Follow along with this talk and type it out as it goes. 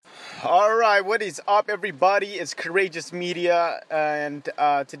Alright, what is up, everybody? It's Courageous Media, and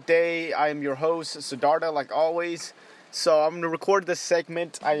today I am your host, Siddhartha, like always. So I'm going to record this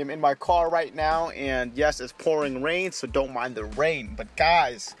segment. I am in my car right now, and yes, it's pouring rain, so don't mind the rain. But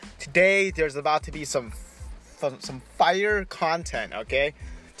guys, today there's about to be some fire content, okay?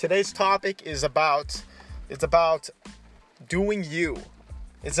 Today's topic is about doing you.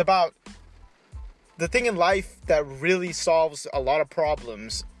 It's about the thing in life that really solves a lot of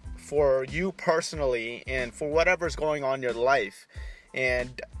problems for you personally and for whatever's going on in your life.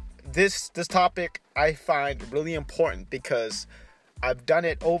 And this topic I find really important because I've done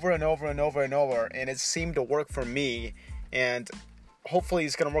it over and over and over and over, and it seemed to work for me, and hopefully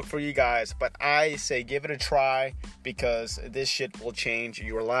it's gonna work for you guys. But I say give it a try because this shit will change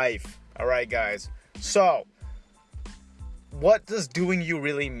your life. Alright guys, so what does doing you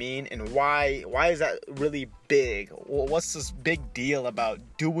really mean, and why is that really big? Well, what's this big deal about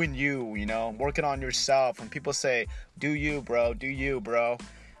doing you, working on yourself? When people say, do you, bro,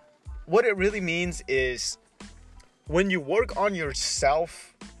 what it really means is when you work on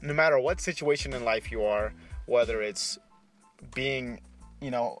yourself, no matter what situation in life you are, whether it's being,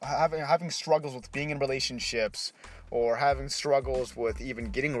 having struggles with being in relationships, or having struggles with even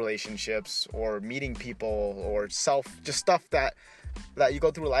getting relationships, or meeting people, or just stuff that you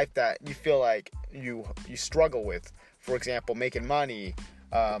go through life that you feel like you struggle with. For example, making money,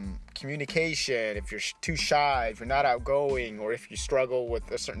 communication, if you're too shy, if you're not outgoing, or if you struggle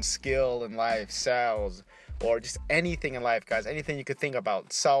with a certain skill in life, sales, or just anything in life, guys, anything you could think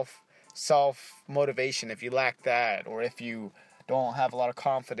about, self motivation, if you lack that, or if you don't have a lot of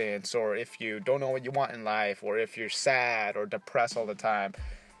confidence, or if you don't know what you want in life, or if you're sad or depressed all the time.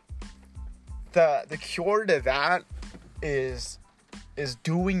 The cure to that is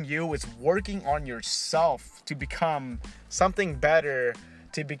doing you. It's working on yourself to become something better,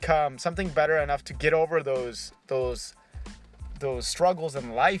 enough to get over those struggles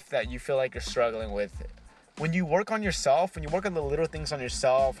in life that you feel like you're struggling with. When you work on yourself, when you work on the little things on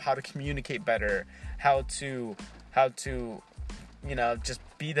yourself, how to communicate better, how to just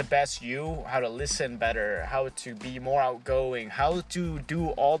be the best you, how to listen better, how to be more outgoing, how to do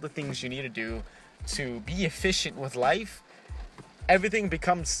all the things you need to do to be efficient with life, everything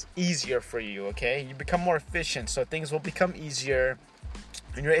becomes easier for you, okay? You become more efficient, so things will become easier,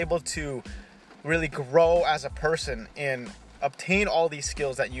 and you're able to really grow as a person and obtain all these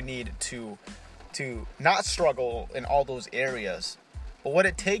skills that you need to not struggle in all those areas. But what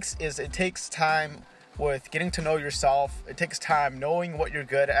it takes time with getting to know yourself. It takes time knowing what you're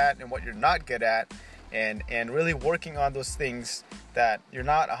good at and what you're not good at, and really working on those things that you're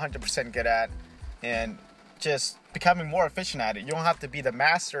not 100% good at, and just becoming more efficient at it. You don't have to be the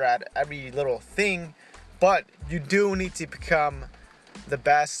master at every little thing, but you do need to become the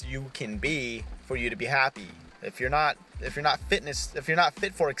best you can be for you to be happy. If you're not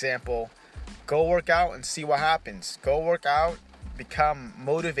fit, for example, go work out and see what happens. Go work out, become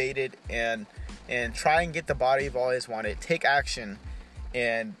motivated, and try and get the body you've always wanted. Take action,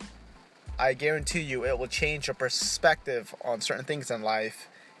 and I guarantee you it will change your perspective on certain things in life,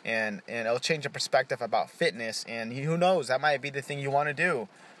 and it'll change your perspective about fitness, and who knows, that might be the thing you want to do.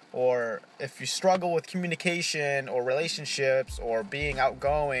 Or if you struggle with communication or relationships or being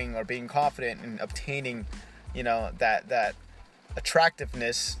outgoing or being confident and obtaining, that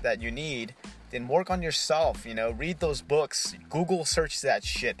attractiveness that you need, then work on yourself, read those books, Google search that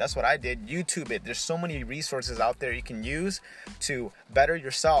shit. That's what I did. YouTube it. There's so many resources out there you can use to better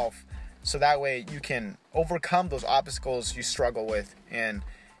yourself, so that way you can overcome those obstacles you struggle with, and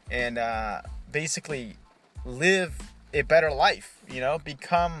basically live a better life,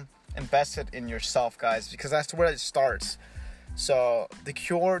 become invested in yourself, guys, because that's where it starts. So the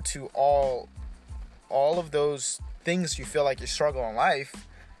cure to all of those things you feel like you struggle in life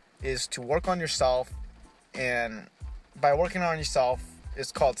is to work on yourself, and by working on yourself,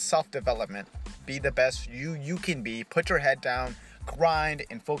 it's called self-development. Be the best you can be. Put your head down, grind,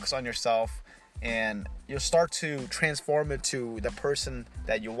 and focus on yourself, and you'll start to transform into the person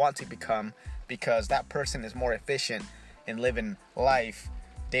that you want to become, because that person is more efficient in living life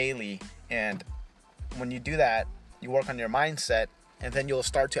daily. And when you do that, you work on your mindset, and then you'll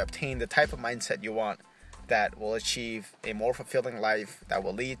start to obtain the type of mindset you want, that will achieve a more fulfilling life, that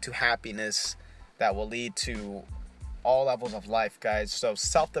will lead to happiness, that will lead to all levels of life, guys. So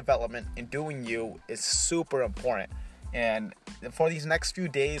self-development and doing you is super important. And for these next few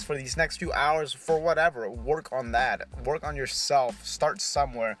days, for these next few hours, for whatever, work on that. Work on yourself. Start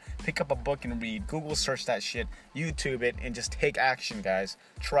somewhere. Pick up a book and read. Google search that shit. YouTube it, and just take action, guys.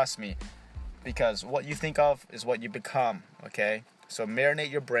 Trust me. Because what you think of is what you become, okay? So marinate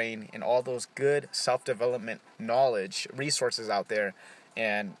your brain in all those good self-development knowledge resources out there,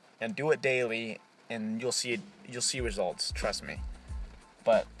 and do it daily, and you'll see results. Trust me.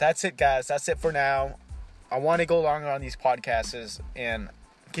 But that's it, guys. That's it for now. I want to go longer on these podcasts, and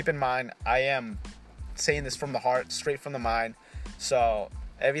keep in mind, I am saying this from the heart, straight from the mind. So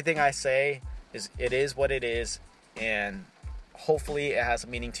everything I say is what it is, and hopefully it has a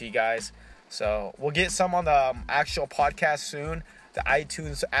meaning to you guys. So we'll get some on the actual podcast soon, the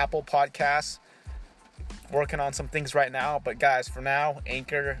iTunes, Apple Podcasts. Working on some things right now, but guys, for now,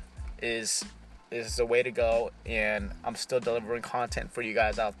 Anchor is the way to go, and I'm still delivering content for you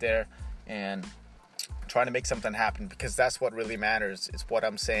guys out there, and trying to make something happen, because that's what really matters. It's what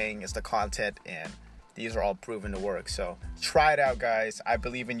I'm saying, is the content, and these are all proven to work. So try it out, guys. I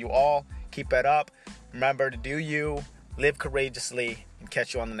believe in you all. Keep it up. Remember to do you, live courageously, and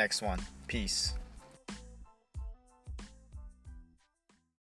catch you on the next one. Peace.